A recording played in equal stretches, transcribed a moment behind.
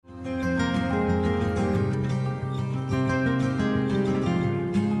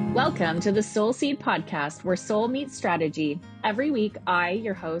Welcome to the Soul Seed podcast, where soul meets strategy. Every week, I,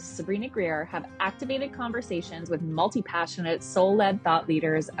 your host, Sabrina Greer, have activated conversations with multi-passionate, soul-led thought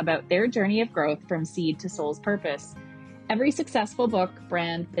leaders about their journey of growth from seed to soul's purpose. Every successful book,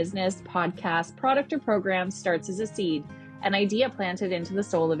 brand, business, podcast, product, or program starts as a seed, an idea planted into the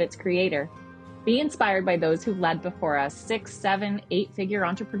soul of its creator. Be inspired by those who've led before us, 6, 7, 8-figure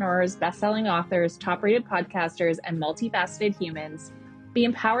entrepreneurs, best-selling authors, top-rated podcasters, and multifaceted humans. Be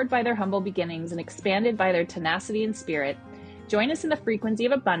empowered by their humble beginnings and expanded by their tenacity and spirit. Join us in the frequency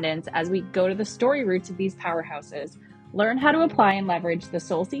of abundance as we go to the story roots of these powerhouses. Learn how to apply and leverage the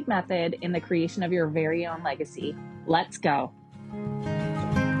Soul Seed method in the creation of your very own legacy. Let's go.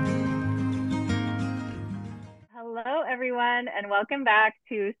 Hello, everyone, and welcome back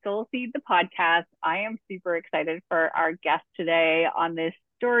to Soul Seed, the podcast. I am super excited for our guest today on this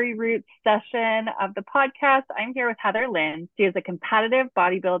Story Roots session of the podcast. I'm here with Heather Lynn. She is a competitive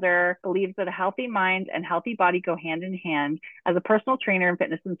bodybuilder, believes that a healthy mind and healthy body go hand in hand. As a personal trainer and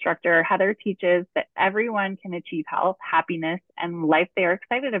fitness instructor, Heather teaches that everyone can achieve health, happiness, and life they are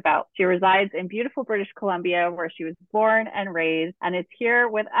excited about. She resides in beautiful British Columbia, where she was born and raised, and is here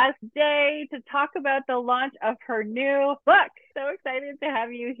with us today to talk about the launch of her new book. So excited to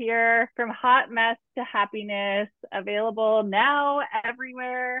have you here. From Hot Mess to Happiness, available now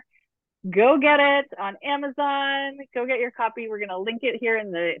everywhere. Go get it on Amazon. Go get your copy. We're going to link it here in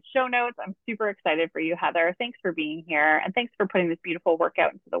the show notes. I'm super excited for you, Heather. Thanks for being here. And thanks for putting this beautiful work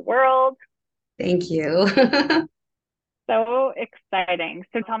out into the world. Thank you. So exciting.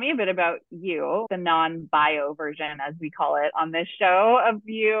 So tell me a bit about you, the non-bio version, as we call it on this show, of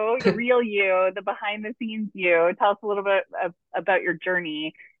you, the real you, the behind the scenes you. Tell us a little bit about your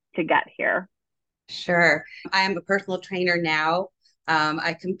journey to get here. Sure. I am a personal trainer now.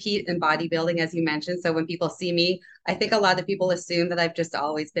 I compete in bodybuilding, as you mentioned. So when people see me, I think a lot of people assume that I've just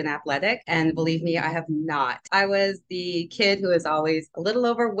always been athletic. And believe me, I have not. I was the kid who was always a little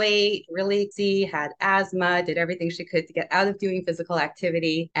overweight, really had asthma, did everything she could to get out of doing physical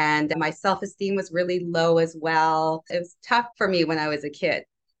activity. And my self-esteem was really low as well. It was tough for me when I was a kid.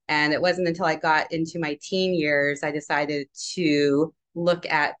 And it wasn't until I got into my teen years, I decided to look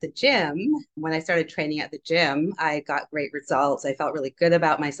at the gym. When I started training at the gym, I got great results. I felt really good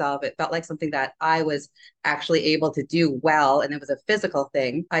about myself. It felt like something that I was actually able to do well. And it was a physical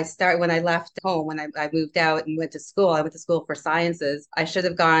thing. When I left home, when I moved out and went to school, I went to school for sciences. I should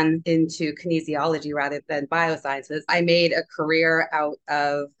have gone into kinesiology rather than biosciences. I made a career out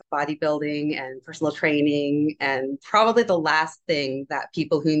of bodybuilding and personal training, and probably the last thing that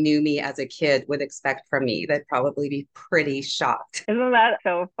people who knew me as a kid would expect from me. They'd probably be pretty shocked. Isn't that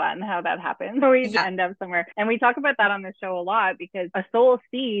so fun how that happens? We end up somewhere. And we talk about that on the show a lot, because a soul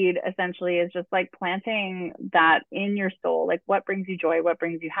seed essentially is just like planting that in your soul. Like, what brings you joy? What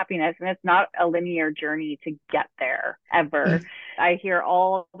brings you happiness? And it's not a linear journey to get there ever. I hear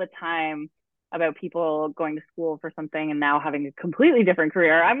all the time about people going to school for something and now having a completely different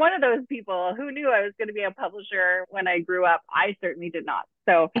career. I'm one of those people who knew I was going to be a publisher when I grew up. I certainly did not.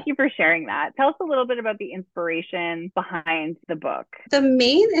 So thank you for sharing that. Tell us a little bit about the inspiration behind the book. The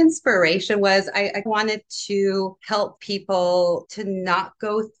main inspiration was I wanted to help people to not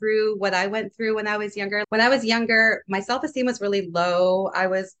go through what I went through when I was younger. When I was younger, my self-esteem was really low. I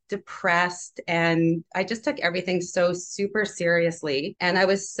was depressed, and I just took everything so super seriously. And I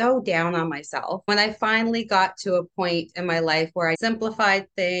was so down on myself. When I finally got to a point in my life where I simplified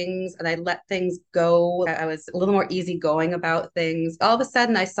things and I let things go, I was a little more easygoing about things. All of a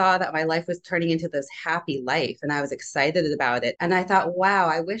sudden, I saw that my life was turning into this happy life, and I was excited about it. And I thought, wow,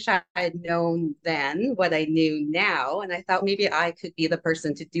 I wish I had known then what I knew now. And I thought maybe I could be the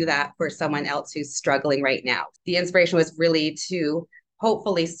person to do that for someone else who's struggling right now. The inspiration was really to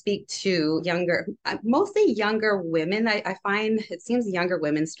hopefully speak to mostly younger women. I find it seems younger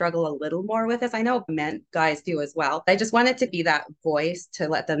women struggle a little more with this. I know guys do as well. I just wanted to be that voice to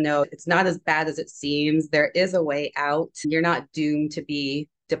let them know it's not as bad as it seems. There is a way out. You're not doomed to be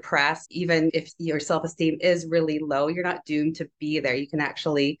depressed. Even if your self-esteem is really low, you're not doomed to be there. You can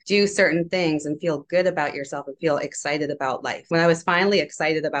actually do certain things and feel good about yourself and feel excited about life. When I was finally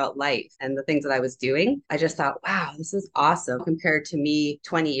excited about life and the things that I was doing, I just thought, wow, this is awesome compared to me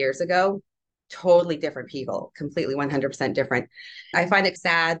 20 years ago. Totally different people, completely 100% different. I find it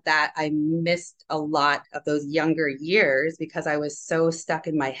sad that I missed a lot of those younger years because I was so stuck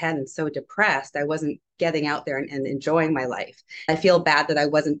in my head and so depressed. I wasn't getting out there and enjoying my life. I feel bad that I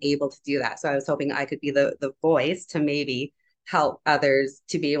wasn't able to do that. So I was hoping I could be the voice to maybe help others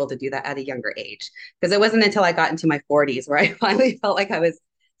to be able to do that at a younger age. Because it wasn't until I got into my 40s where I finally felt like I was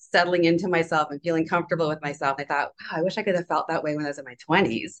settling into myself and feeling comfortable with myself. I thought, wow, I wish I could have felt that way when I was in my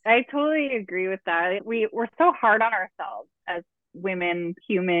 20s. I totally agree with that. We're so hard on ourselves as women,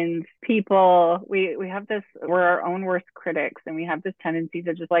 humans, people. We have this, we're our own worst critics, and we have this tendency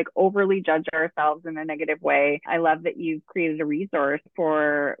to just like overly judge ourselves in a negative way. I love that you've created a resource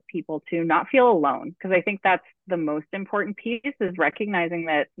for people to not feel alone, because I think that's the most important piece, is recognizing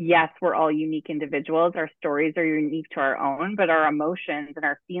that yes, we're all unique individuals. Our stories are unique to our own, but our emotions and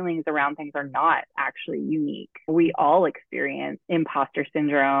our feelings around things are not actually unique. We all experience imposter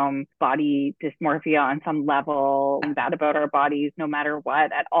syndrome, body dysmorphia on some level, and that about our bodies, no matter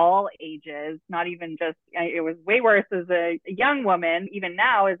what, at all ages, not even just, it was way worse as a young woman, even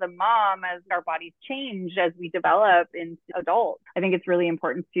now as a mom, as our bodies change, as we develop into adults. I think it's really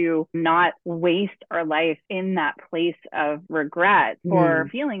important to not waste our life in that place of regret for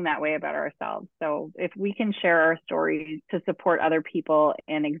feeling that way about ourselves. So if we can share our stories to support other people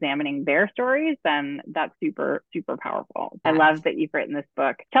in examining their stories, then that's super, super powerful. I love that you've written this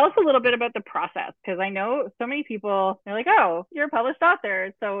book. Tell us a little bit about the process, because I know so many people, they're like, oh, you're a published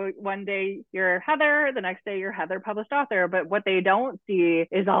author. So one day you're Heather, the next day you're Heather published author. But what they don't see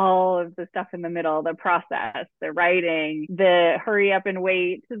is all of the stuff in the middle, the process, the writing, the hurry up and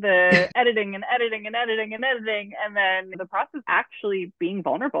wait, the editing and editing and editing and editing, and then the process actually being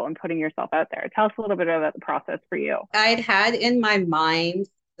vulnerable and putting yourself out there. Tell us a little bit about the process for you. I'd had in my mind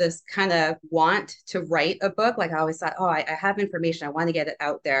this kind of want to write a book. Like I always thought, oh, I have information. I want to get it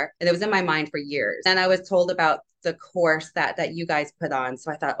out there. And it was in my mind for years. And I was told about the course that you guys put on.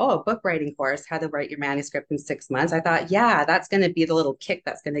 So I thought, oh, a book writing course, how to write your manuscript in 6 months. I thought, yeah, that's going to be the little kick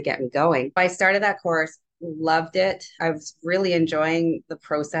that's going to get me going. I started that course, loved it. I was really enjoying the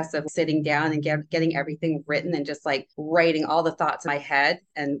process of sitting down and getting everything written and just like writing all the thoughts in my head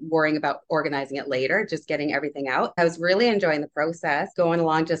and worrying about organizing it later, just getting everything out. I was really enjoying the process, going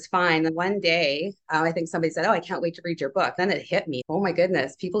along just fine. And one day, I think somebody said, oh, I can't wait to read your book. Then it hit me. Oh my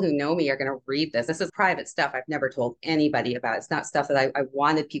goodness, people who know me are going to read this. This is private stuff I've never told anybody about. It's not stuff that I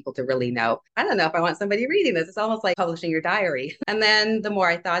wanted people to really know. I don't know if I want somebody reading this. It's almost like publishing your diary. And then the more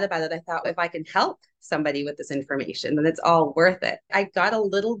I thought about it, I thought, if I can help somebody with this information, then it's all worth it. I got a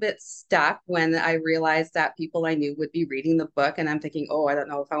little bit stuck when I realized that people I knew would be reading the book, and I'm thinking, oh, I don't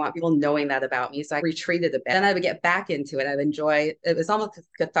know if I want people knowing that about me. So I retreated a bit. Then I would get back into it. I'd enjoy it. Was almost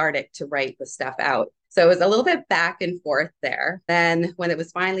cathartic to write the stuff out. So it was a little bit back and forth there. Then when it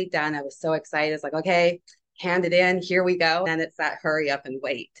was finally done, I was so excited. It's like, okay, hand it in, here we go. And it's that hurry up and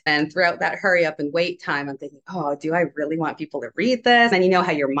wait. And throughout that hurry up and wait time, I'm thinking, oh, do I really want people to read this? And you know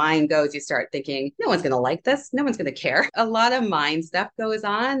how your mind goes, you start thinking, no one's going to like this. No one's going to care. A lot of mind stuff goes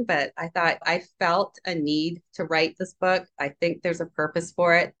on, but I thought I felt a need to write this book. I think there's a purpose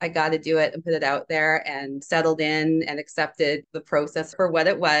for it. I got to do it and put it out there, and settled in and accepted the process for what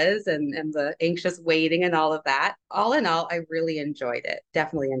it was, and the anxious waiting and all of that. All in all, I really enjoyed it.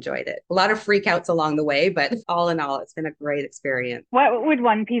 Definitely enjoyed it. A lot of freakouts along the way, but all in all, it's been a great experience. What would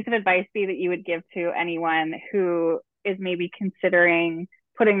one piece of advice be that you would give to anyone who is maybe considering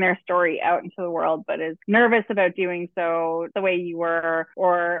putting their story out into the world, but is nervous about doing so the way you were,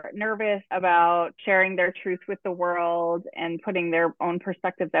 or nervous about sharing their truth with the world and putting their own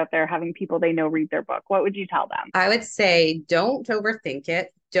perspectives out there, having people they know read their book? What would you tell them? I would say don't overthink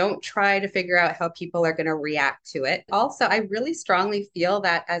it. Don't try to figure out how people are going to react to it. Also, I really strongly feel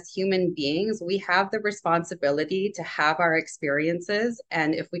that as human beings, we have the responsibility to have our experiences.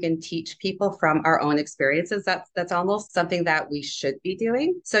 And if we can teach people from our own experiences, that's almost something that we should be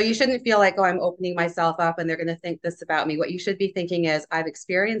doing. So you shouldn't feel like, oh, I'm opening myself up and they're going to think this about me. What you should be thinking is, I've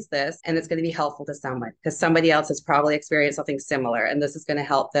experienced this and it's going to be helpful to someone, because somebody else has probably experienced something similar and this is going to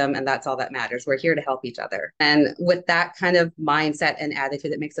help them. And that's all that matters. We're here to help each other. And with that kind of mindset and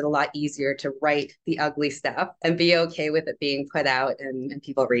attitude, makes it a lot easier to write the ugly stuff and be okay with it being put out and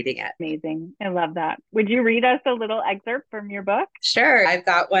people reading it. Amazing. I love that. Would you read us a little excerpt from your book? Sure. I've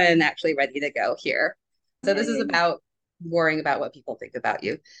got one actually ready to go here. So this is about worrying about what people think about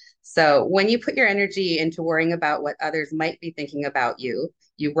you. So when you put your energy into worrying about what others might be thinking about you,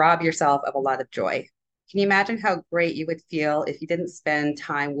 you rob yourself of a lot of joy. Can you imagine how great you would feel if you didn't spend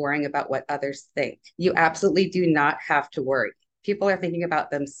time worrying about what others think? You absolutely do not have to worry. People are thinking about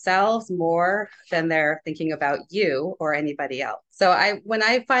themselves more than they're thinking about you or anybody else. So when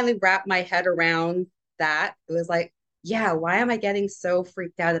I finally wrapped my head around that, it was like, yeah, why am I getting so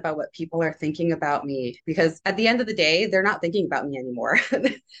freaked out about what people are thinking about me? Because at the end of the day, they're not thinking about me anymore.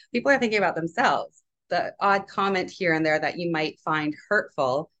 People are thinking about themselves. The odd comment here and there that you might find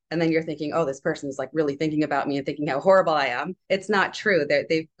hurtful, And then you're thinking, oh, this person is like really thinking about me and thinking how horrible I am. It's not true.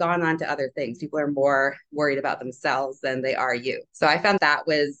 They've gone on to other things. People are more worried about themselves than they are you. So I found that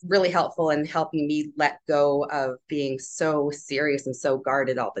was really helpful in helping me let go of being so serious and so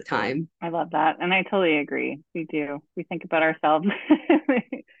guarded all the time. I love that. And I totally agree. We do. We think about ourselves.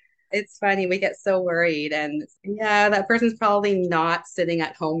 It's funny. We get so worried. And yeah, that person's probably not sitting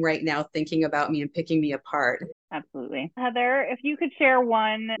at home right now thinking about me and picking me apart. Absolutely. Heather, if you could share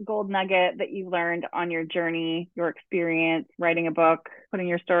one gold nugget that you learned on your journey, your experience writing a book, putting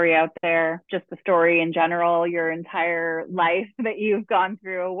your story out there, just the story in general, your entire life that you've gone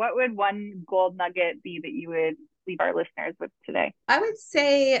through, what would one gold nugget be that you would leave our listeners with today? I would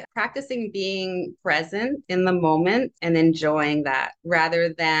say practicing being present in the moment and enjoying that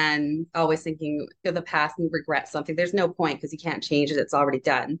rather than always thinking of the past and regret something. There's no point because you can't change it. It's already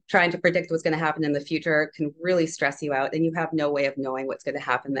done. Trying to predict what's going to happen in the future can really stress you out and you have no way of knowing what's going to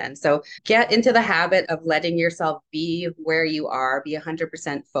happen then. So get into the habit of letting yourself be where you are, be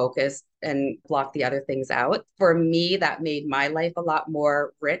 100% focused and block the other things out. For me, that made my life a lot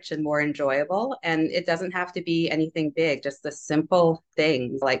more rich and more enjoyable. And it doesn't have to be anything big, just the simple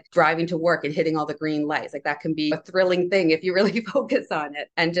things like driving to work and hitting all the green lights. Like that can be a thrilling thing if you really focus on it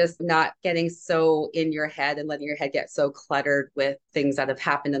and just not getting so in your head and letting your head get so cluttered with things that have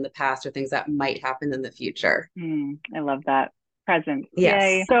happened in the past or things that might happen in the future. I love that. Present. Yes.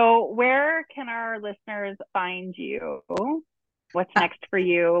 Yay. So where can our listeners find you? What's next for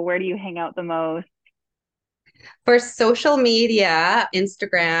you? Where do you hang out the most? For social media,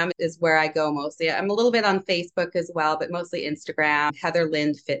 Instagram is where I go mostly. I'm a little bit on Facebook as well, but mostly Instagram. Heather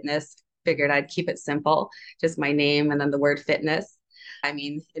Lind Fitness. Figured I'd keep it simple, just my name and then the word fitness. I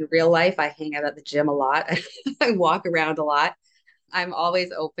mean, in real life, I hang out at the gym a lot. I walk around a lot. I'm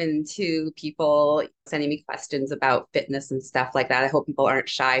always open to people sending me questions about fitness and stuff like that. I hope people aren't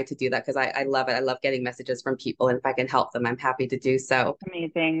shy to do that because I love it. I love getting messages from people. And if I can help them, I'm happy to do so.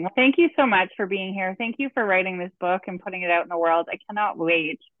 Amazing. Thank you so much for being here. Thank you for writing this book and putting it out in the world. I cannot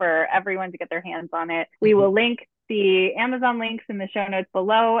wait for everyone to get their hands on it. We will link the Amazon links in the show notes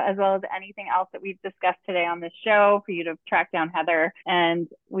below, as well as anything else that we've discussed today on this show for you to track down Heather. And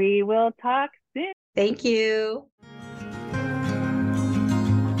we will talk soon. Thank you.